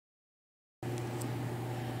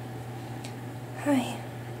Hi,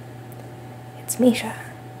 it's Misha.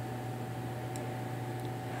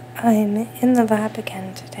 I'm in the lab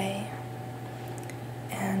again today,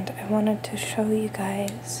 and I wanted to show you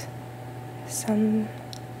guys some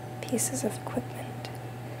pieces of equipment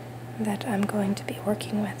that I'm going to be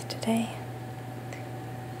working with today.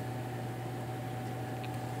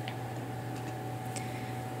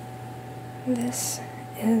 This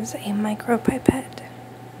is a micropipette.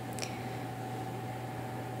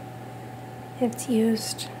 It's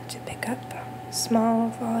used to pick up small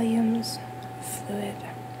volumes of fluid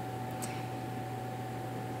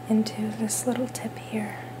into this little tip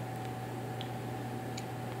here.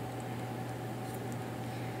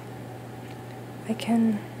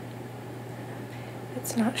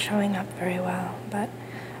 It's not showing up very well, but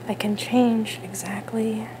I can change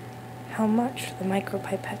exactly how much the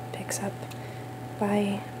micropipette picks up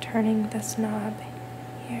by turning this knob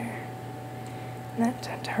here. And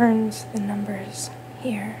that turns the numbers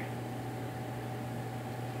here.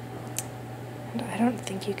 And I don't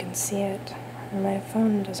think you can see it. My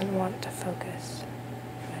phone doesn't want to focus.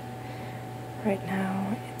 But right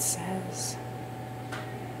now it says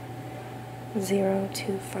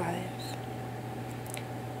 025.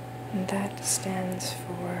 And that stands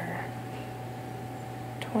for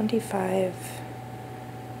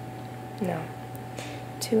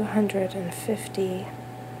 250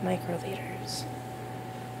 microliters.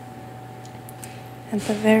 At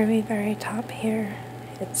the very, very top here,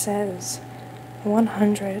 it says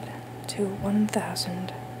 100 to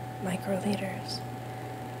 1,000 microliters.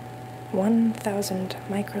 1,000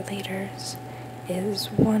 microliters is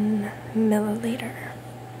 1 milliliter.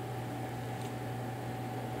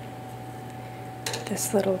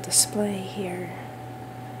 This little display here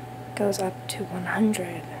goes up to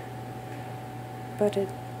 100, but it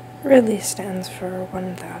really stands for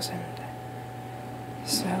 1,000.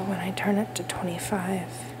 So when I turn it to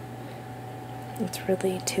 25, it's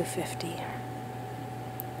really 250.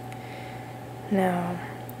 Now,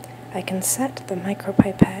 I can set the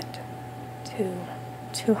micropipette to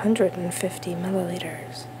 250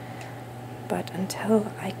 milliliters, but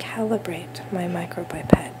until I calibrate my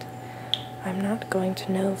micropipette, I'm not going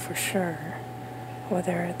to know for sure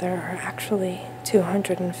whether there are actually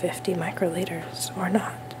 250 microliters or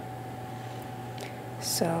not.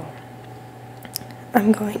 So,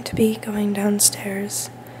 I'm going to be going downstairs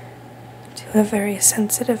to a very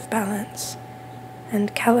sensitive balance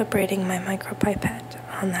and calibrating my micropipette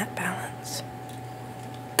on that balance.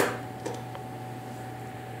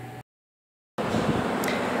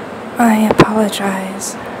 I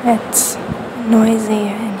apologize. It's noisy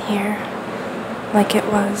in here, like it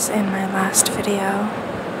was in my last video.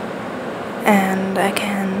 And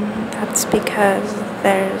again, that's because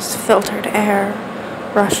there's filtered air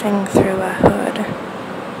rushing through a hood.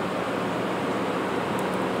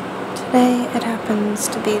 Today it happens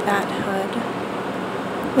to be that hood,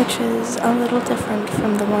 which is a little different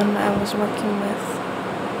from the one I was working with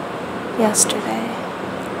yesterday.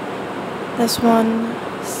 This one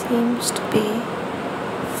seems to be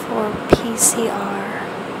for PCR,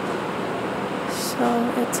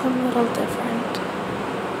 so it's a little different.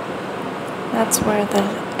 That's where the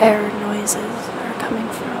air noises are coming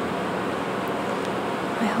from.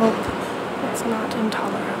 I hope it's not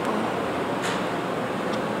intolerable.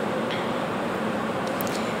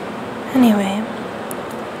 Anyway,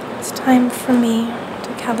 it's time for me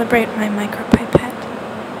to calibrate my micropipette,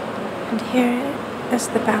 and here is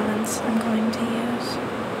the balance I'm going to use.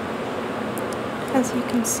 As you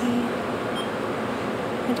can see,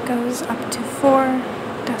 it goes up to 4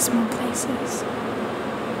 decimal places,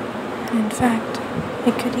 and in fact,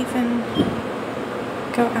 it could even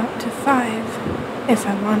go out to 5 if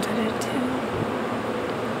I wanted it to.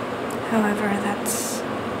 However, that's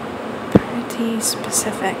pretty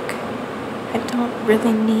specific. I don't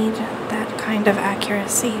really need that kind of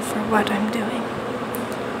accuracy for what I'm doing.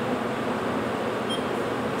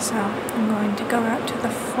 So I'm going to go out to the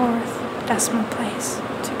 4th decimal place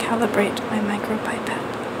to calibrate my micropipette.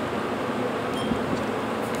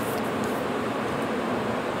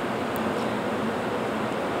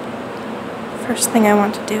 First thing I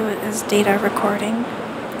want to do is data recording.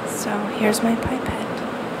 So here's my pipette.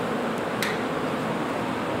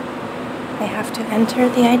 I have to enter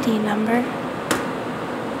the ID number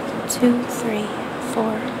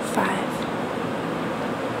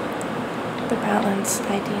 2345. The balance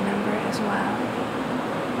ID number as well,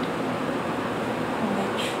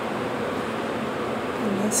 which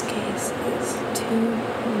in this case is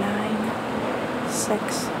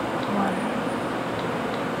 2961.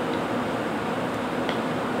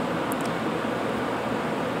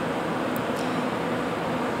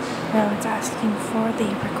 Now it's asking for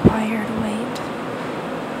the required weight.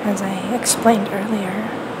 As I explained earlier,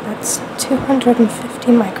 that's 250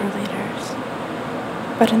 microliters.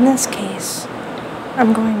 But in this case,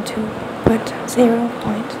 I'm going to put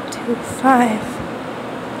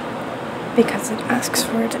 0.25 because it asks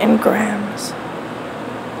for it in grams.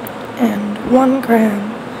 And 1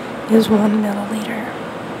 gram is 1 milliliter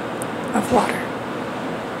of water.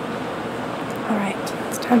 Alright,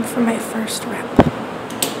 it's time for my first rep.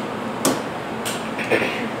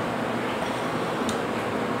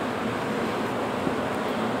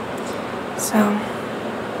 So,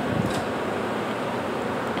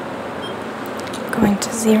 I'm going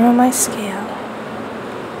to zero my scale.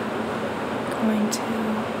 Going to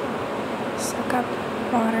suck up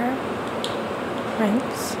water,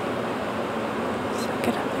 rinse, suck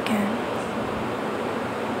it up again.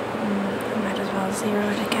 I might as well zero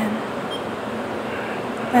it again.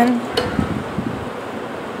 Then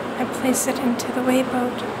I place it into the weigh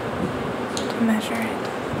boat to measure it.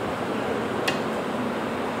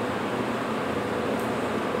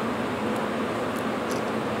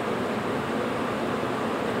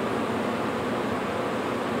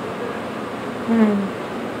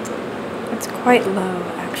 It's quite low,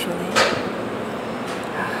 actually.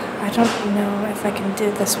 I don't know if I can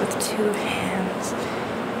do this with 2 hands.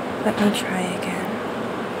 Let me try again.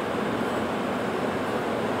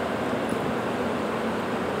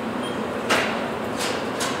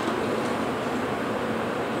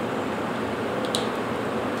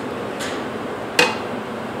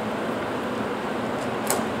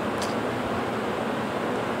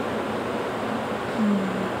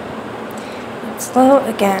 Slow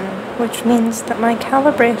again, which means that my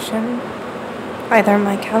calibration, either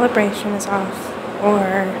my calibration is off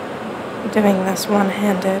or doing this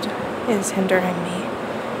one-handed is hindering me.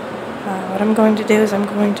 What I'm going to do is I'm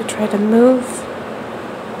going to try to move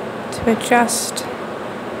to adjust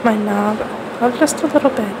my knob just a little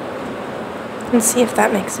bit and see if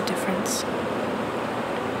that makes a difference.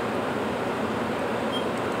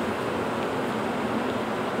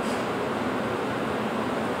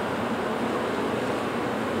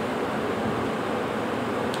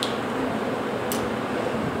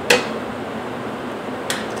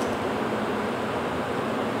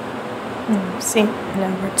 See,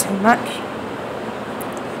 never too much.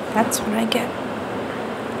 That's what I get.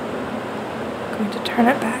 I'm going to turn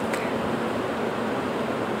it back.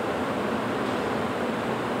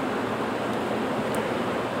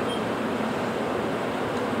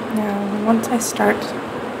 Now, once I start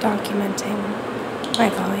documenting my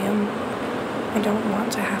volume, I don't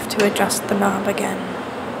want to have to adjust the knob again.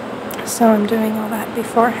 So I'm doing all that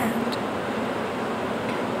beforehand.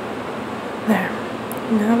 There.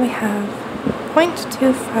 Now we have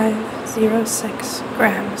 0.2506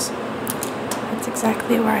 grams. That's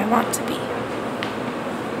exactly where I want to be.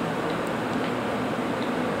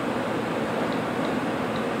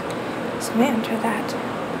 So we enter that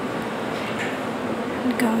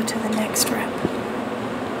and go to the next rep.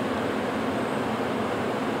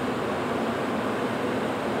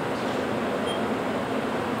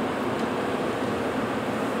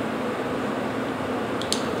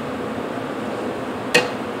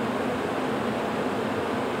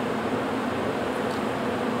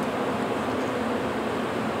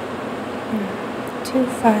 Hmm.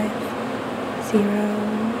 2508.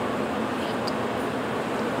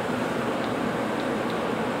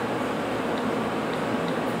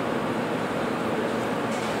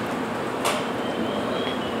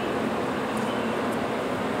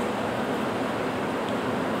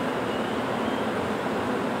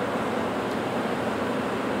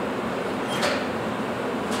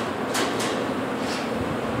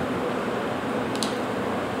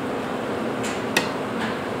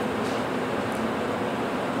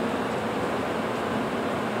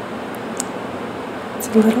 It's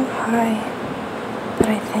a little high, but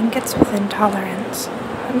I think it's within tolerance.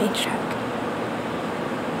 Let me check.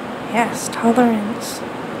 Yes, tolerance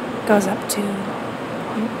goes up to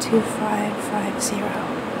 0.2550,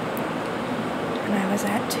 and I was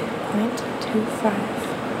at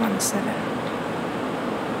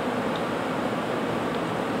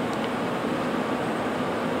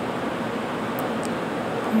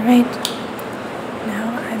Alright,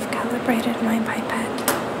 now I've calibrated my pipette.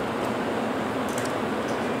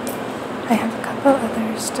 I have a couple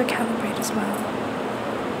others to calibrate as well,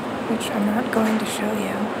 which I'm not going to show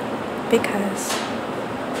you because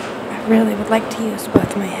I really would like to use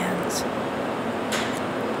both my hands.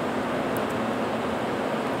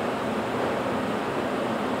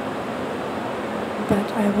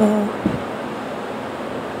 But I will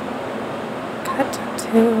cut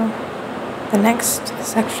to the next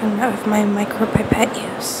section of my micropipette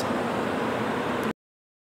use.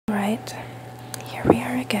 Right, here we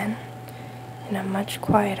are again, in a much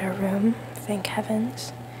quieter room, thank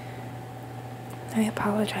heavens. I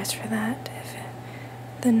apologize for that. If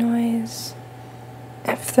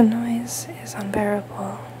the noise is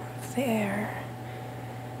unbearable of the air,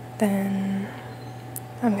 then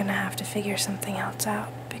I'm gonna have to figure something else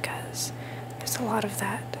out, because there's a lot of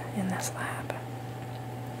that in this lab.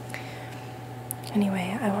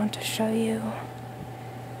 Anyway, I want to show you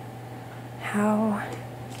how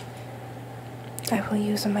I will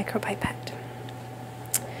use a micropipette.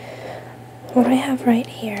 What I have right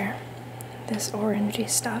here, this orangey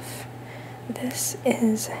stuff, this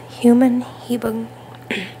is human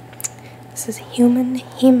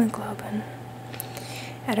hemoglobin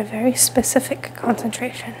at a very specific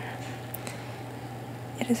concentration.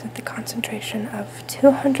 It is at the concentration of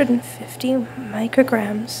 250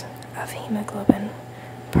 micrograms of hemoglobin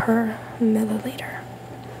per milliliter.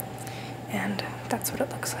 And that's what it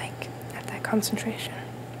looks like at that concentration.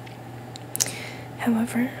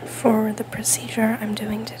 However, for the procedure I'm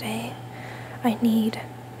doing today, I need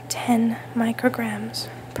 10 micrograms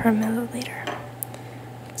per milliliter.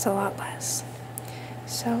 It's a lot less.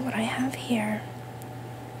 So what I have here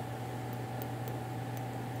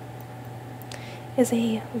is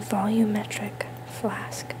a volumetric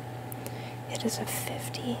flask. It is a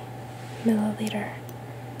 50 milliliter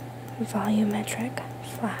volumetric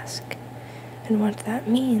flask. And what that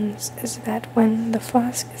means is that when the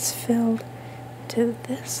flask is filled to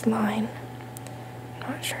this line,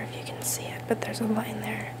 I'm not sure if you can see it, but there's a line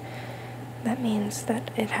there. That means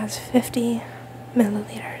that it has 50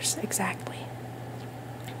 milliliters exactly.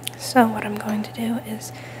 So what I'm going to do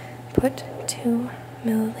is put 2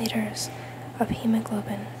 milliliters of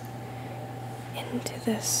hemoglobin into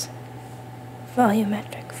this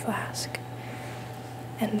volumetric flask,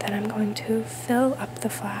 and then I'm going to fill up the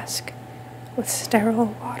flask with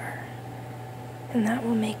sterile water, and that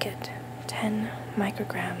will make it 10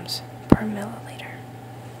 micrograms per milliliter.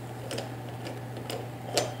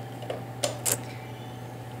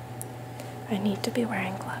 I need to be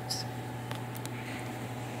wearing gloves.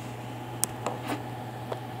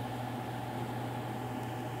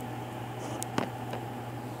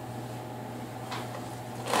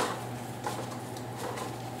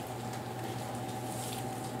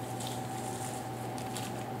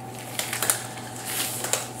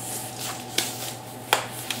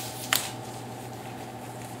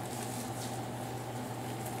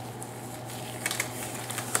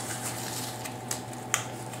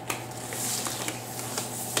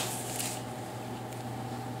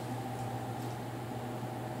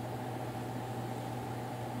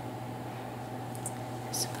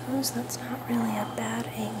 I suppose that's not really a bad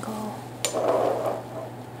angle. I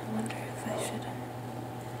wonder if I should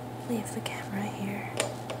leave the camera here.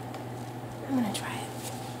 I'm gonna try it.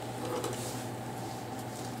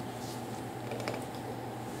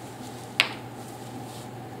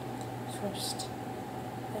 First,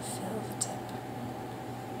 I fill the tip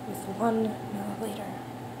with 1 milliliter,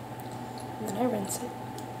 and then I rinse it,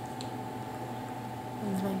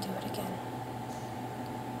 and then I do it again.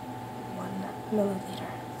 1 milliliter.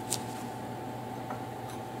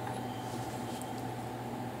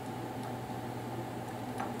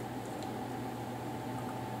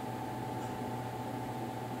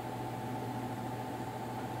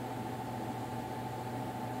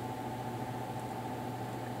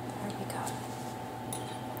 There we go.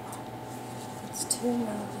 It's 2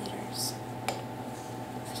 milliliters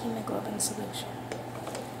of hemoglobin solution.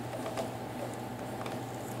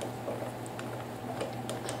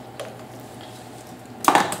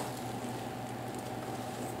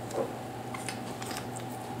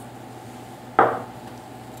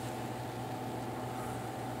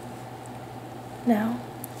 Now,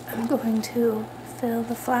 I'm going to fill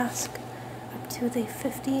the flask up to the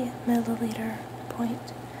 50 milliliter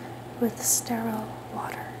point with sterile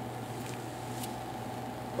water.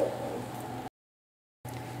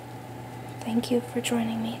 Thank you for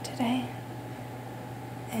joining me today.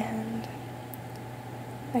 And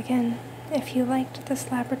again, if you liked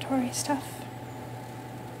this laboratory stuff,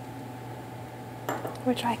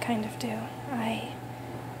 which I kind of do, I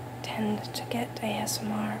tend to get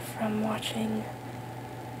ASMR from watching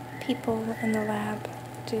people in the lab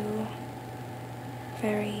do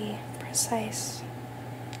very precise,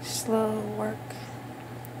 slow work.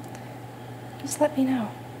 Just let me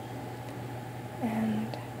know.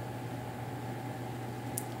 And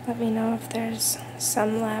let me know if there's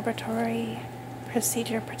some laboratory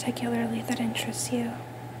procedure particularly that interests you.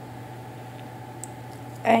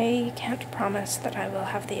 I can't promise that I will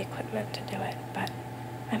have the equipment to do it, but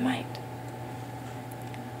I might.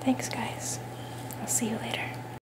 Thanks, guys. I'll see you later.